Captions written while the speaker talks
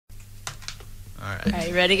All right,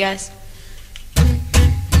 you ready, guys?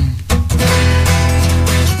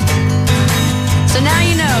 So now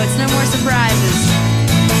you know, it's no more surprises.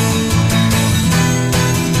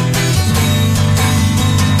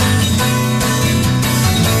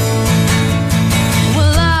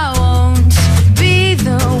 Well, I won't be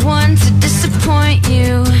the one to disappoint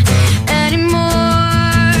you anymore.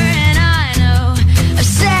 And I know I've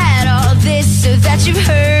said all this so that you've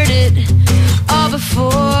heard it all before.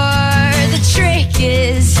 The trick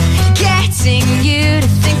is getting you to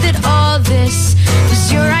think that all this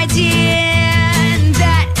was your idea.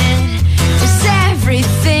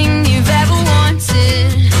 Everything you've ever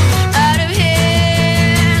wanted out of here.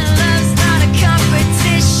 Love's not a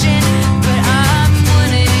competition, but I'm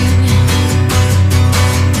winning.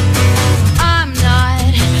 I'm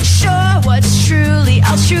not sure what's truly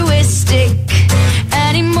altruistic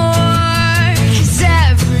anymore, 'cause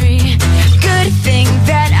every good thing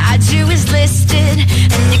that I do is listed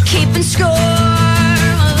and you're keeping score.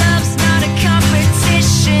 Well, love's not a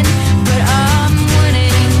competition, but I'm winning.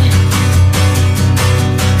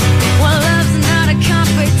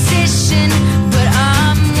 Competition, but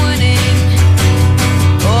I'm winning.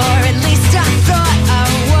 Or at least I thought I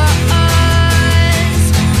was,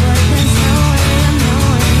 but there's no way of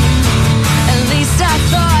knowing. At least I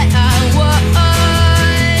thought I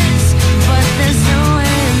was, but there's no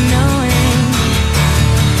way of knowing.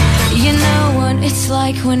 You know what it's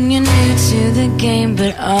like when you're new to the game,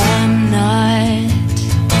 but I'm not.